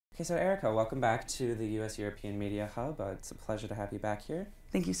Okay, so Erica, welcome back to the U.S. European Media Hub. It's a pleasure to have you back here.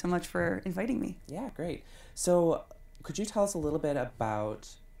 Thank you so much for inviting me. Yeah, great. So could you tell us a little bit about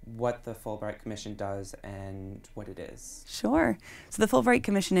what the Fulbright Commission does and what it is? Sure. So the Fulbright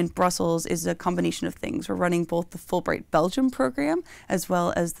Commission in Brussels is a combination of things. We're running both the Fulbright Belgium program as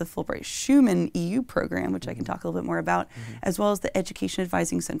well as the Fulbright-Schuman EU program, which I can talk a little bit more about, as well as the Education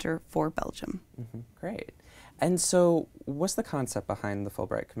Advising Center for Belgium. Great. And so what's the concept behind the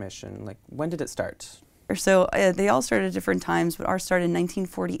Fulbright Commission? Like, when did it start? So they all started at different times, but ours started in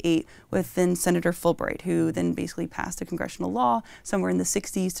 1948 with then Senator Fulbright, who then basically passed a congressional law somewhere in the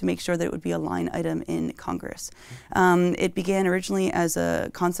 60s to make sure that it would be a line item in Congress. It began originally as a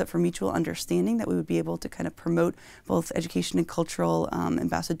concept for mutual understanding that we would be able to kind of promote both education and cultural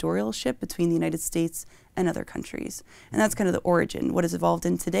ambassadorialship between the United States and other countries. And that's kind of the origin. What has evolved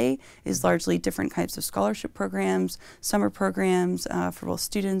in today is largely different types of scholarship programs, summer programs for both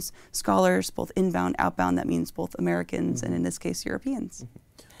students, scholars, both inbound, outbound. That means both Americans and in this case, Europeans.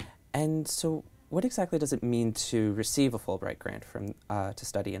 And so what exactly does it mean to receive a Fulbright grant from to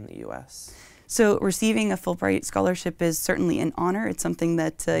study in the U.S.? So receiving a Fulbright scholarship is certainly an honor. It's something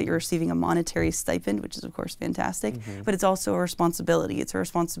that you're receiving a monetary stipend, which is of course fantastic, but it's also a responsibility. It's a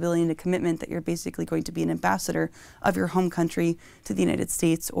responsibility and a commitment that you're basically going to be an ambassador of your home country to the United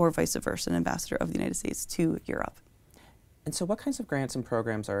States or vice versa, an ambassador of the United States to Europe. And so what kinds of grants and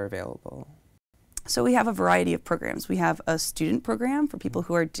programs are available? So we have a variety of programs. We have a student program for people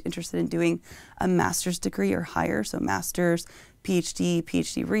who are interested in doing a master's degree or higher, so master's, PhD,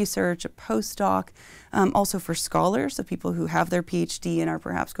 PhD research, a postdoc. Also for scholars, so people who have their PhD and are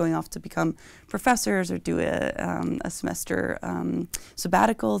perhaps going off to become professors or do a semester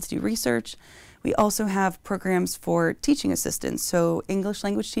sabbatical to do research. We also have programs for teaching assistants, so English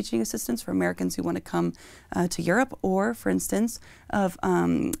language teaching assistants for Americans who want to come to Europe, or for instance, of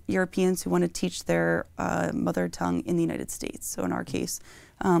Europeans who want to teach their mother tongue in the United States. So in our case,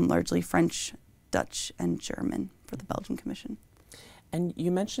 largely French, Dutch, and German for the Belgian Commission. And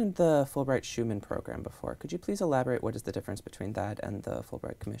you mentioned the Fulbright-Schuman program before. Could you please elaborate what is the difference between that and the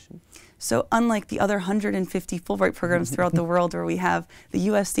Fulbright Commission? So unlike the other 150 Fulbright programs throughout the world where we have the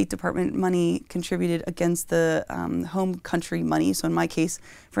U.S. State Department money contributed against the home country money, so in my case,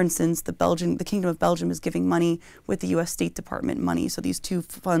 for instance, the Kingdom of Belgium is giving money with the U.S. State Department money. So these two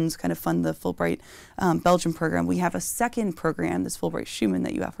funds kind of fund the Fulbright Belgium program. We have a second program, this Fulbright-Schuman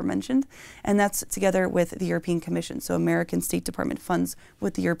that you aforementioned, and that's together with the European Commission. So American State Department funds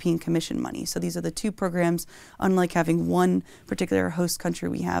with the European Commission money. So these are the two programs. Unlike having one particular host country,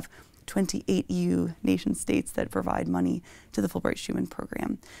 we have 28 EU nation states that provide money to the Fulbright-Schuman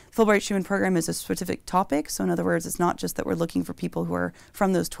program. The Fulbright-Schuman program is a specific topic, so in other words, it's not just that we're looking for people who are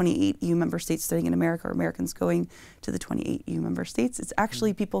from those 28 EU member states studying in America or Americans going to the 28 EU member states. It's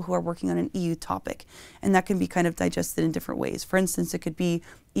actually people who are working on an EU topic, and that can be kind of digested in different ways. For instance, it could be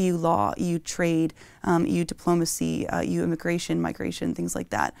EU law, EU trade, EU diplomacy, EU immigration, migration, things like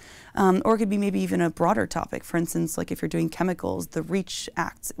that. Or it could be maybe even a broader topic. For instance, like if you're doing chemicals, the REACH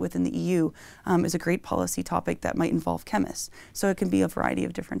Act within the EU is a great policy topic that might involve chemists. So it can be a variety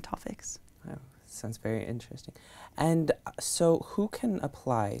of different topics. Wow, sounds very interesting. And so who can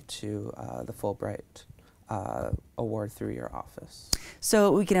apply to the Fulbright award through your office?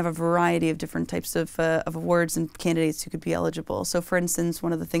 So we can have a variety of different types of awards and candidates who could be eligible. So for instance,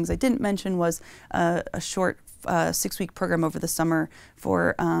 one of the things I didn't mention was a short 6-week program over the summer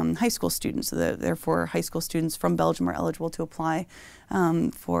for high school students. So therefore, high school students from Belgium are eligible to apply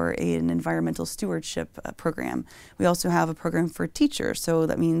for an environmental stewardship program. We also have a program for teachers. So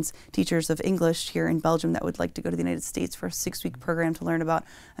that means teachers of English here in Belgium that would like to go to the United States for a 6-week program to learn about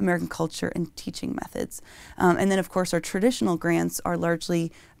American culture and teaching methods. And then, of course, our traditional grants are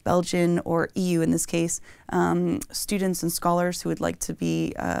largely Belgian or EU in this case, students and scholars who would like to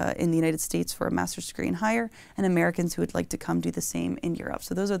be in the United States for a master's degree and higher, and Americans who would like to come do the same in Europe.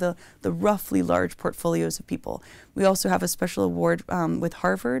 So those are the roughly large portfolios of people. We also have a special award with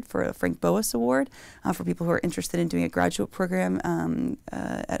Harvard for a Frank Boas Award for people who are interested in doing a graduate program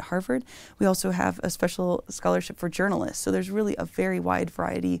at Harvard. We also have a special scholarship for journalists. So there's really a very wide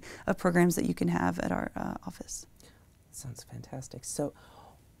variety of programs that you can have at our office. Sounds fantastic. So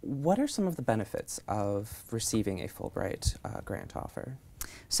what are some of the benefits of receiving a Fulbright grant offer?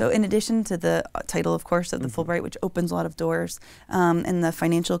 So in addition to the title, of course, of the Fulbright, which opens a lot of doors, and the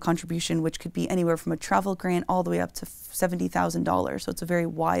financial contribution, which could be anywhere from a travel grant all the way up to $70,000. So it's a very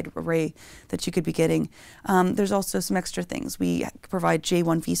wide array that you could be getting. There's also some extra things. We provide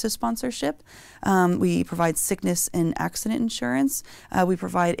J1 visa sponsorship. We provide sickness and accident insurance. We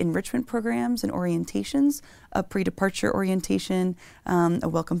provide enrichment programs and orientations, a pre-departure orientation, a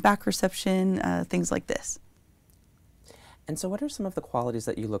welcome back reception, things like this. And so what are some of the qualities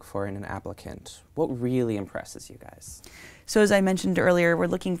that you look for in an applicant? What really impresses you guys? So as I mentioned earlier, we're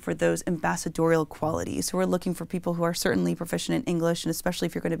looking for those ambassadorial qualities. So we're looking for people who are certainly proficient in English, and especially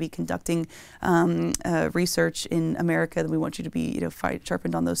if you're going to be conducting research in America, then we want you to be,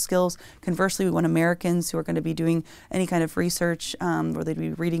 sharpened on those skills. Conversely, we want Americans who are going to be doing any kind of research, or they'd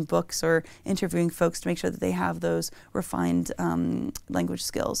be reading books or interviewing folks, to make sure that they have those refined language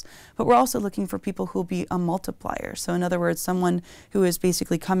skills. But we're also looking for people who will be a multiplier. So in other words, someone who is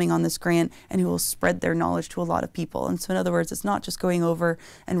basically coming on this grant and who will spread their knowledge to a lot of people. And so in other words, it's not just going over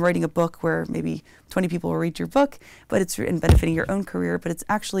and writing a book where maybe 20 people will read your book, but it's in benefiting your own career, but it's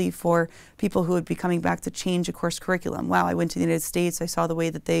actually for people who would be coming back to change a course curriculum. Wow, I went to the United States, I saw the way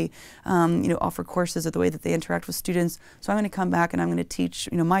that they offer courses, or the way that they interact with students, so I'm going to come back and I'm going to teach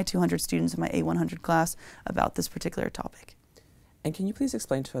my 200 students in my A100 class about this particular topic. And can you please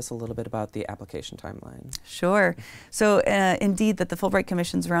explain to us a little bit about the application timeline? Sure. So indeed that the Fulbright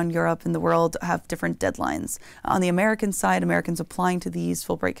Commissions around Europe and the world have different deadlines. On the American side, Americans applying to these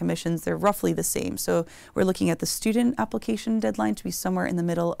Fulbright Commissions, they're roughly the same. So we're looking at the student application deadline to be somewhere in the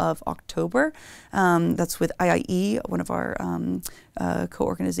middle of October. That's with IIE, one of our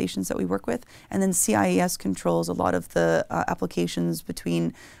co-organizations that we work with. And then CIES controls a lot of the applications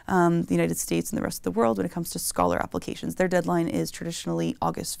between the United States and the rest of the world when it comes to scholar applications. Their deadline is traditionally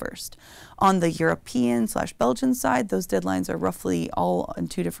August 1st. On the European/Belgian side, those deadlines are roughly all in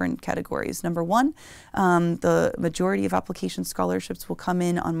two different categories. Number one, the majority of application scholarships will come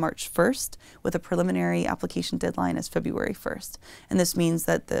in on March 1st, with a preliminary application deadline as February 1st. And this means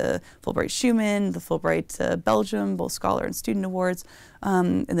that the Fulbright-Schuman, the Fulbright Belgium, both scholar and student awards,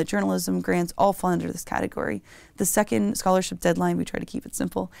 and the journalism grants all fall under this category. The second scholarship deadline, we try to keep it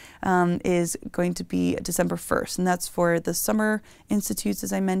simple, is going to be December 1st, and that's for the summer institutes,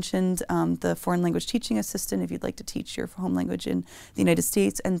 as I mentioned, the foreign language teaching assistant, if you'd like to teach your home language in the United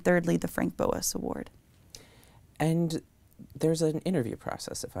States, and thirdly, the Frank Boas Award. And there's an interview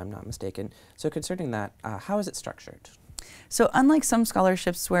process, if I'm not mistaken. So concerning that, how is it structured? So unlike some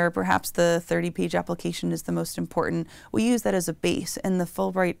scholarships where perhaps the 30-page application is the most important, we use that as a base, and the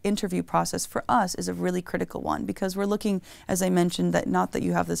Fulbright interview process for us is a really critical one, because we're looking, as I mentioned, that not that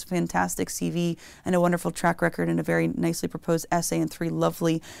you have this fantastic CV and a wonderful track record and a very nicely proposed essay and 3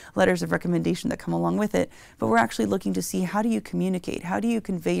 lovely letters of recommendation that come along with it, but we're actually looking to see, how do you communicate? How do you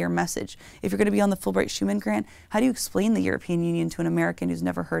convey your message? If you're going to be on the Fulbright-Schuman grant, how do you explain the European Union to an American who's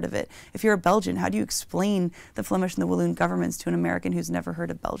never heard of it? If you're a Belgian, how do you explain the Flemish and the Walloon governments to an American who's never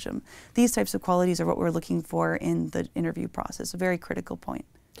heard of Belgium? These types of qualities are what we're looking for in the interview process, a very critical point.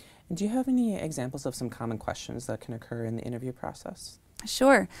 And do you have any examples of some common questions that can occur in the interview process?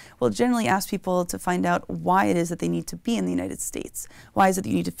 Sure. We'll generally ask people to find out why it is that they need to be in the United States. Why is it that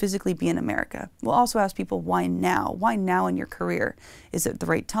you need to physically be in America? We'll also ask people, why now? Why now in your career? Is it the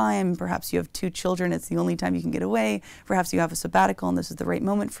right time? Perhaps you have 2 children, it's the only time you can get away. Perhaps you have a sabbatical and this is the right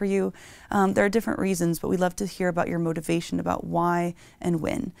moment for you. There are different reasons, but we'd love to hear about your motivation, about why and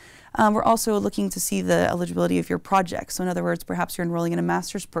when. We're also looking to see the eligibility of your project. So in other words, perhaps you're enrolling in a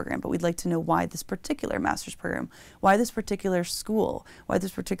master's program, but we'd like to know why this particular master's program, why this particular school, why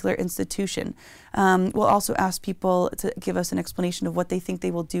this particular institution. We'll also ask people to give us an explanation of what they think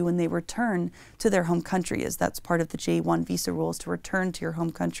they will do when they return to their home country, as that's part of the J1 visa rules, to return to your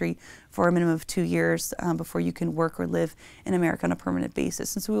home country for a minimum of 2 years before you can work or live in America on a permanent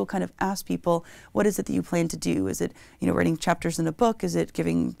basis. And so we will kind of ask people, what is it that you plan to do? Is it, writing chapters in a book? Is it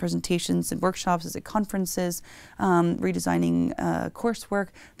giving presentations and workshops? Is it conferences? Redesigning coursework?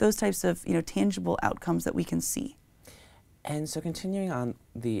 Those types of, tangible outcomes that we can see. And so continuing on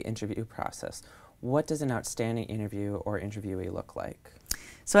the interview process, what does an outstanding interview or interviewee look like?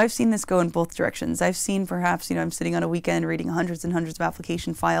 So I've seen this go in both directions. I've seen perhaps, I'm sitting on a weekend reading hundreds and hundreds of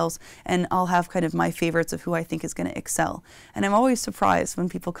application files, and I'll have kind of my favorites of who I think is going to excel. And I'm always surprised when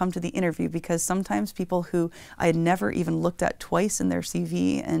people come to the interview, because sometimes people who I had never even looked at twice in their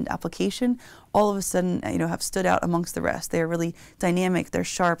CV and application, all of a sudden, have stood out amongst the rest. They are really dynamic, they're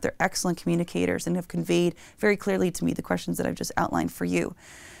sharp, they're excellent communicators, and have conveyed very clearly to me the questions that I've just outlined for you.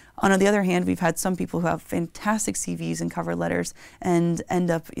 On the other hand, we've had some people who have fantastic CVs and cover letters and end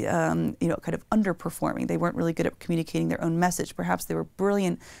up, kind of underperforming. They weren't really good at communicating their own message. Perhaps they were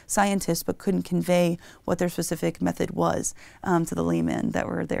brilliant scientists but couldn't convey what their specific method was to the laymen that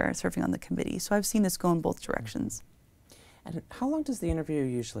were there serving on the committee. So I've seen this go in both directions. And how long does the interview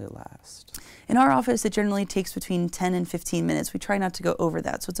usually last? In our office, it generally takes between 10 and 15 minutes. We try not to go over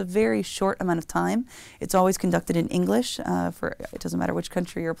that. So it's a very short amount of time. It's always conducted in English, it doesn't matter which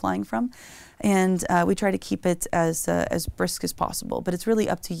country you're applying from. And we try to keep it as brisk as possible. But it's really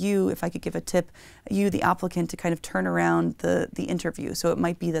up to you, if I could give a tip, you, the applicant, to kind of turn around the interview. So it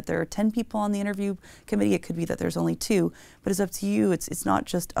might be that there are 10 people on the interview committee. It could be that there's only 2. But it's up to you. It's not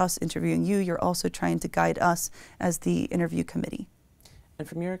just us interviewing you. You're also trying to guide us as the interview committee. And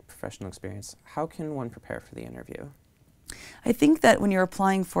from your professional experience, how can one prepare for the interview? I think that when you're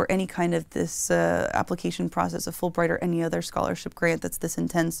applying for any kind of this application process, a Fulbright or any other scholarship grant that's this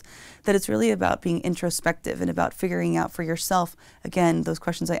intense, that it's really about being introspective and about figuring out for yourself, again, those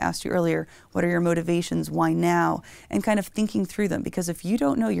questions I asked you earlier, what are your motivations, why now, and kind of thinking through them. Because if you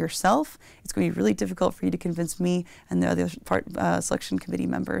don't know yourself, it's going to be really difficult for you to convince me and the other selection committee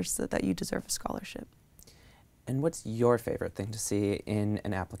members that you deserve a scholarship. And what's your favorite thing to see in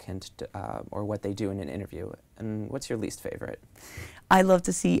an applicant or what they do in an interview? And what's your least favorite? I love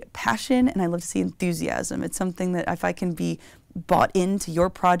to see passion and I love to see enthusiasm. It's something that if I can be bought into your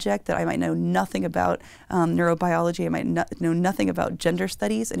project, that I might know nothing about neurobiology, I might know nothing about gender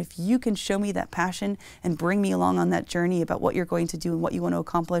studies, and if you can show me that passion and bring me along on that journey about what you're going to do and what you want to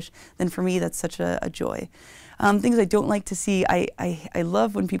accomplish, then for me that's such a joy. Things I don't like to see, I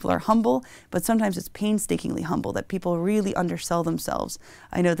love when people are humble, but sometimes it's painstakingly humble, that people really undersell themselves.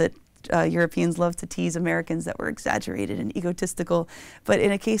 I know that Europeans love to tease Americans that we're exaggerated and egotistical, but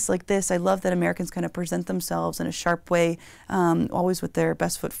in a case like this, I love that Americans kind of present themselves in a sharp way, always with their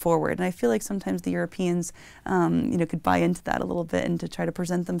best foot forward. And I feel like sometimes the Europeans, could buy into that a little bit and to try to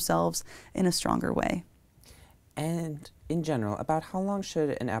present themselves in a stronger way. And in general, about how long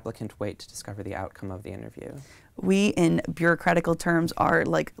should an applicant wait to discover the outcome of the interview? We, in bureaucratical terms, are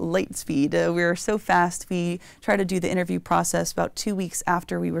like light speed. We're so fast. We try to do the interview process about 2 weeks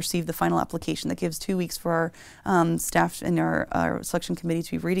after we receive the final application. That gives 2 weeks for our staff and our selection committee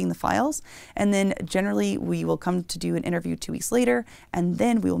to be reading the files. And then generally we will come to do an interview 2 weeks later, and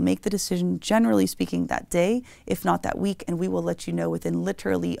then we will make the decision, generally speaking, that day, if not that week, and we will let you know within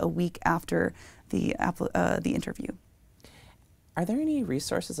literally a week after the interview. Are there any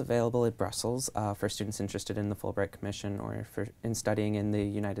resources available at Brussels for students interested in the Fulbright Commission or in studying in the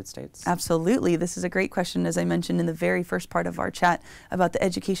United States? Absolutely. This is a great question, as I mentioned in the very first part of our chat, about the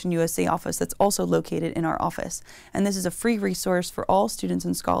Education USA office that's also located in our office. And this is a free resource for all students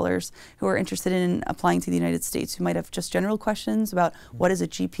and scholars who are interested in applying to the United States, who might have just general questions about what is a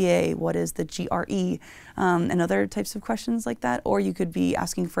GPA, what is the GRE, and other types of questions like that. Or you could be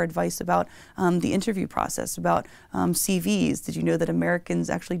asking for advice about the interview process, about CVs. Did you know that Americans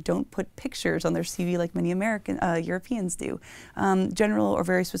actually don't put pictures on their CV like many Europeans do? General or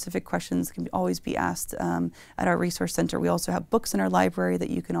very specific questions can always be asked at our resource center. We also have books in our library that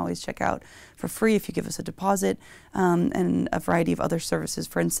you can always check out for free if you give us a deposit, and a variety of other services.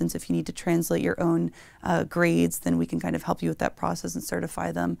 For instance, if you need to translate your own grades, then we can kind of help you with that process and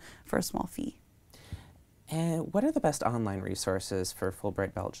certify them for a small fee. And what are the best online resources for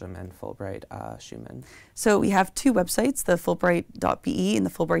Fulbright Belgium and Fulbright-Schuman? So we have 2 websites, the Fulbright.be and the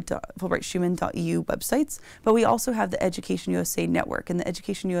Fulbright-Schuman.eu websites, but we also have the Education USA network, and the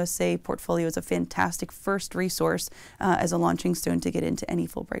Education USA portfolio is a fantastic first resource as a launching stone to get into any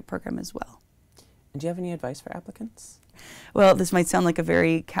Fulbright program as well. And do you have any advice for applicants? Well, this might sound like a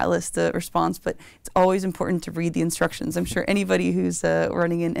very calloused response, but it's always important to read the instructions. I'm sure anybody who's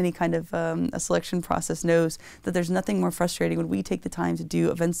running in any kind of a selection process knows that there's nothing more frustrating when we take the time to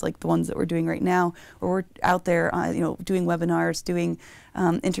do events like the ones that we're doing right now, where we're out there, doing webinars, doing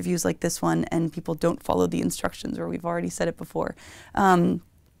interviews like this one, and people don't follow the instructions, or we've already said it before.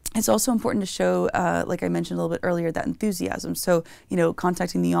 It's also important to show, like I mentioned a little bit earlier, that enthusiasm. So,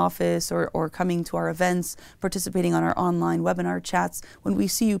 contacting the office or coming to our events, participating on our online webinar chats. When we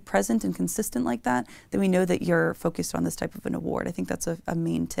see you present and consistent like that, then we know that you're focused on this type of an award. I think that's a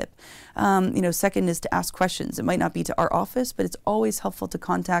main tip. Second is to ask questions. It might not be to our office, but it's always helpful to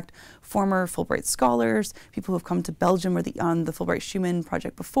contact former Fulbright scholars, people who have come to Belgium or on the Fulbright-Schuman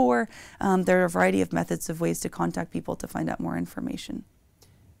project before. There are a variety of methods of ways to contact people to find out more information.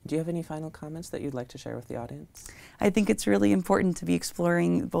 Do you have any final comments that you'd like to share with the audience? I think it's really important to be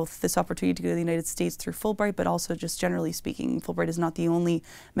exploring both this opportunity to go to the United States through Fulbright, but also just generally speaking, Fulbright is not the only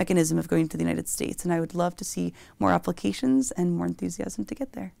mechanism of going to the United States, and I would love to see more applications and more enthusiasm to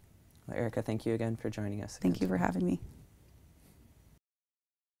get there. Well, Erica, thank you again for joining us. Thank you for having me.